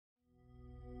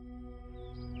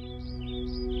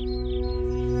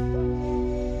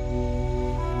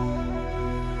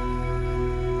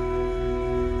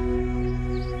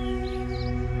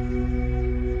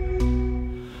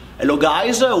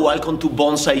guys, welcome to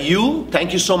Bonsai-U.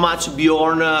 Thank you so much,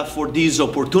 Bjorn, for this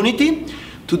opportunity.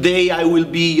 Today I will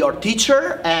be your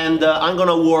teacher and I'm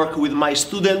gonna work with my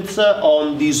students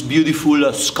on this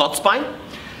beautiful Scots Pine.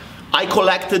 I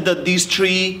collected this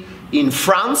tree in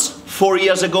France 4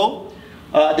 years ago.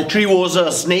 The tree was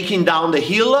snaking down the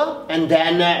hill, and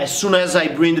then as soon as I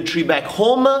bring the tree back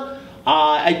home,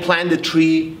 I plant the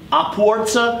tree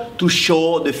upwards to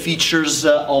show the features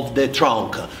of the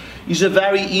trunk. It's a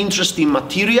very interesting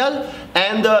material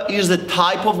and is the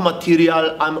type of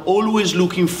material I'm always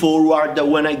looking forward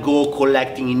when I go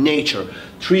collecting in nature.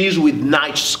 Trees with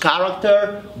nice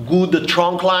character, good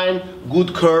trunk line,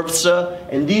 good curves,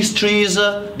 and this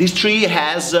tree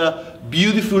has a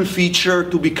beautiful feature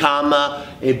to become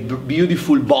a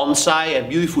beautiful bonsai, a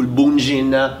beautiful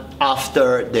bunjin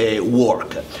after the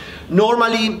work.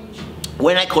 Normally,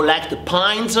 when I collect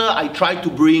pines, I try to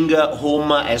bring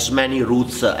home as many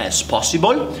roots as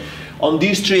possible. On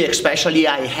this tree especially,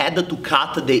 I had to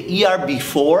cut the year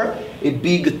before a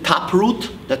big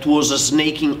taproot that was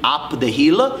snaking up the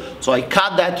hill. So I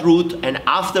cut that root, and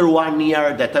after 1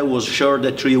 year that I was sure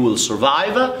the tree will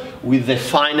survive, with the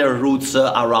finer roots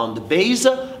around the base,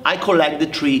 I collect the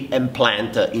tree and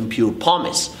plant in pure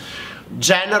pumice.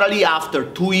 Generally, after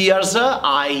 2 years,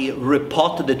 I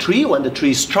repot the tree. When the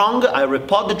tree is strong, I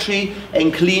repot the tree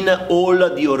and clean all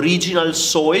the original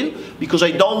soil, because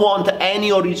I don't want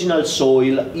any original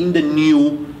soil in the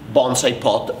new bonsai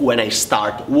pot when I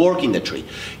start working the tree.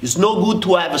 It's no good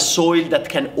to have a soil that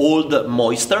can hold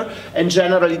moisture, and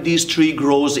generally this tree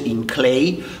grows in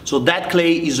clay, so that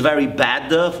clay is very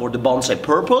bad for the bonsai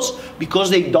purpose, because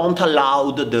they don't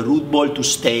allow the root ball to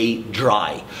stay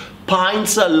dry.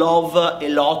 Pines love a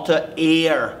lot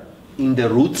air in the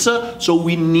roots, so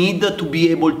we need to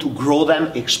be able to grow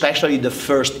them, especially the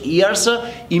first years,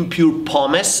 in pure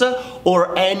pumice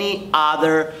or any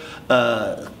other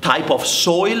type of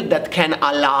soil that can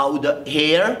allow the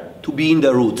air to be in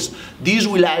the roots. This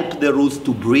will help the roots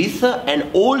to breathe, and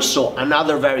also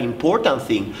another very important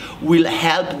thing, will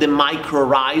help the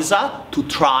mycorrhiza to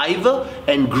thrive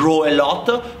and grow a lot,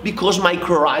 because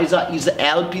mycorrhiza is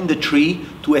helping the tree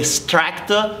to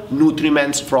extract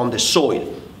nutrients from the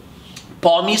soil.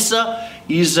 Pumice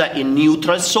is a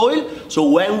neutral soil, so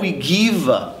when we give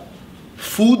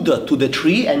food to the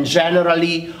tree, and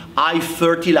generally I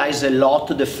fertilize a lot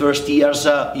the first years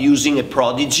using a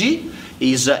Prodigy,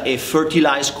 is a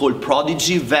fertilizer called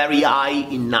Prodigy, very high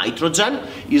in nitrogen,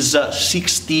 is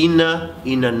 16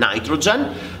 in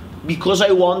nitrogen, because I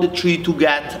want the tree to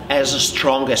get as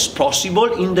strong as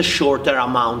possible in the shorter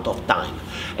amount of time.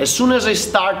 As soon as I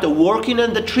start working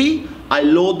on the tree, I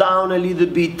low down a little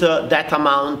bit that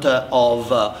amount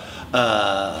of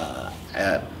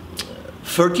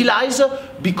fertilizer,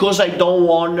 because I don't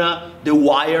want the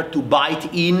wire to bite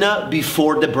in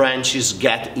before the branches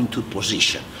get into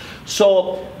position.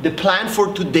 So the plan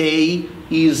for today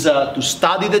is to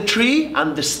study the tree,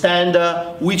 understand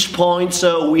which points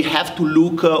we have to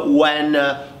look when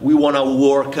we want to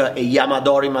work a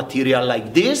Yamadori material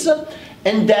like this,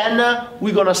 and then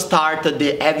we're gonna start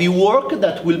the heavy work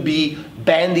that will be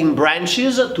bending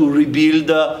branches to rebuild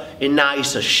a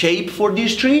nice shape for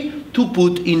this tree, to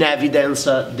put in evidence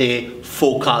the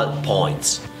focal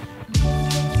points.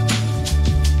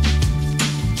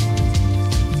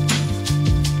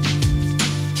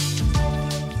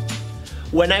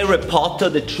 When I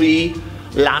repotted the tree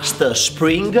last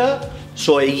spring,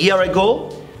 so a year ago,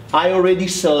 I already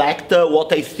select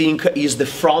what I think is the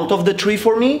front of the tree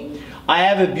for me. I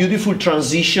have a beautiful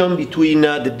transition between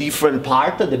the different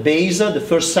parts, the base, the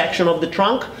first section of the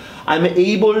trunk. I'm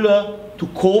able to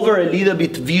cover a little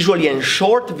bit visually and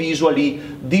short visually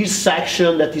this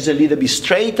section that is a little bit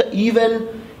straight, even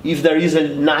if there is a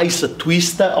nice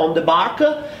twist on the bark.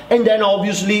 And then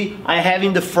obviously I have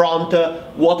in the front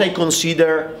what I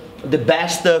consider the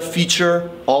best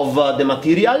feature of the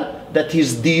material, that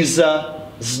is this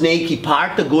snaky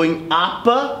part going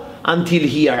up until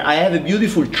here. I have a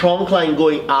beautiful trunk line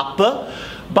going up,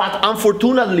 but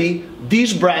unfortunately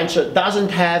this branch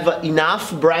doesn't have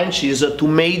enough branches to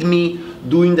make me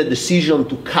doing the decision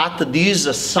to cut this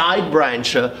side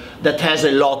branch that has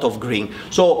a lot of green.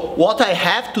 So what I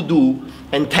have to do,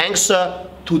 and thanks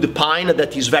to the pine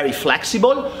that is very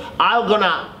flexible, I'm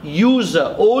gonna use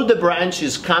all the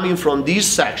branches coming from this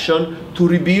section to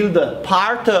rebuild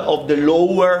part of the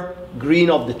lower green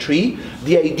of the tree.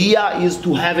 The idea is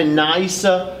to have a nice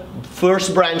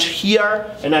first branch here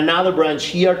and another branch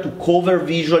here to cover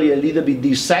visually a little bit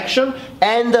this section,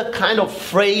 and kind of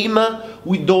frame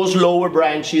with those lower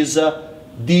branches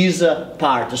this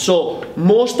part. So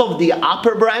most of the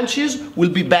upper branches will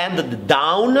be bended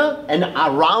down and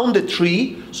around the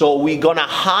tree. So we're gonna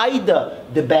hide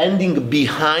the bending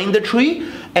behind the tree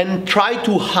and try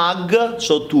to hug,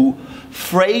 so to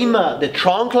frame the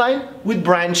trunk line with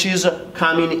branches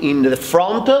coming in the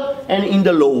front and in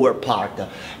the lower part.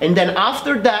 And then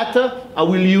after that, I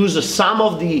will use some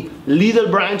of the little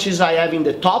branches I have in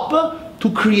the top to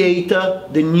create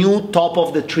the new top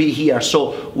of the tree here.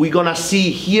 So we're gonna see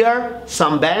here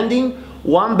some bending,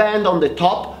 one bend on the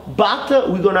top, but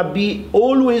we're gonna be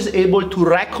always able to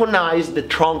recognize the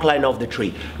trunk line of the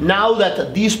tree. Now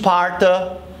that this part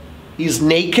is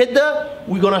naked,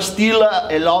 we're gonna still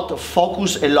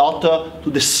focus a lot to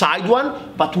the side one,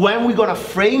 but when we're gonna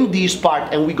frame this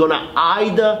part and we're gonna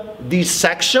hide this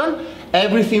section,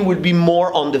 everything will be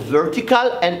more on the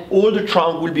vertical and all the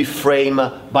trunk will be framed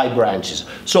by branches.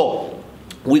 So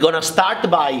we're gonna start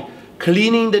by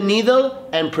cleaning the needle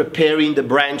and preparing the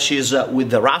branches with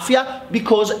the raffia,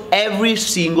 because every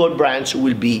single branch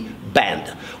will be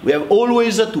bent. We have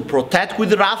always to protect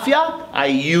with raffia. I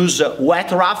use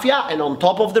wet raffia, and on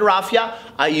top of the raffia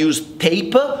I use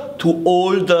tape to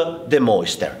hold the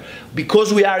moisture.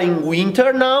 Because we are in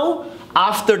winter now,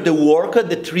 after the work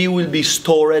the tree will be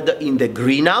stored in the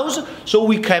greenhouse, so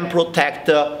we can protect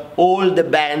all the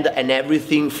bend and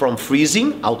everything from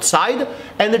freezing outside,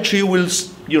 and the tree will,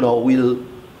 will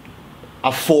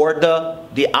afford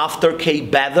the aftercare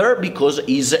better, because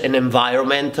it's an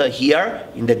environment here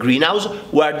in the greenhouse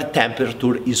where the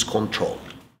temperature is controlled.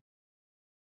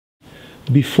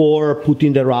 Before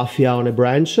putting the raffia on a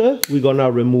branch, we're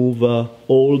gonna remove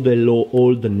all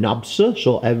the knobs,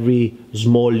 so every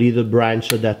small little branch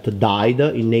that died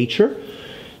in nature,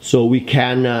 so we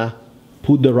can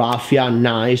put the raffia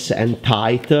nice and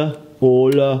tight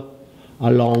all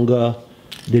along the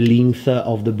length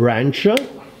of the branch.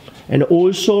 And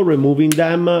also removing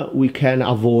them, we can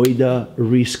avoid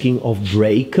risking of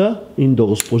break in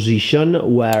those positions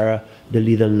where the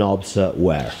little knobs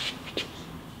were.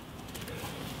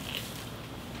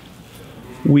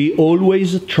 We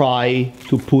always try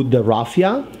to put the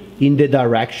raffia in the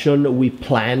direction we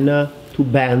plan to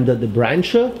bend the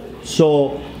branch.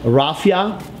 So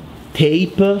raffia,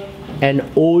 tape, and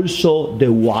also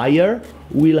the wire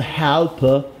will help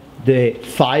the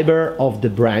fiber of the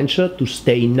branch to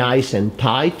stay nice and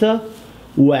tight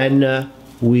when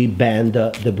we bend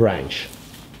the branch.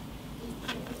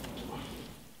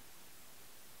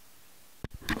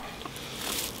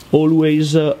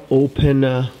 Always open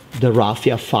the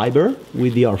raffia fiber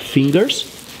with your fingers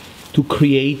to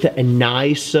create a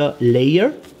nice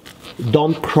layer.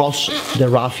 Don't cross the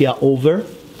raffia over,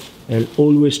 and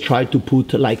always try to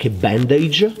put like a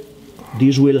bandage.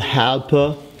 This will help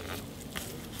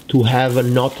to have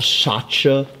not such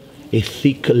a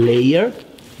thick layer,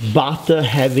 but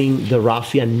having the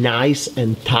raffia nice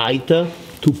and tight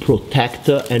to protect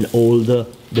and hold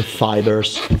the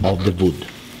fibers of the wood.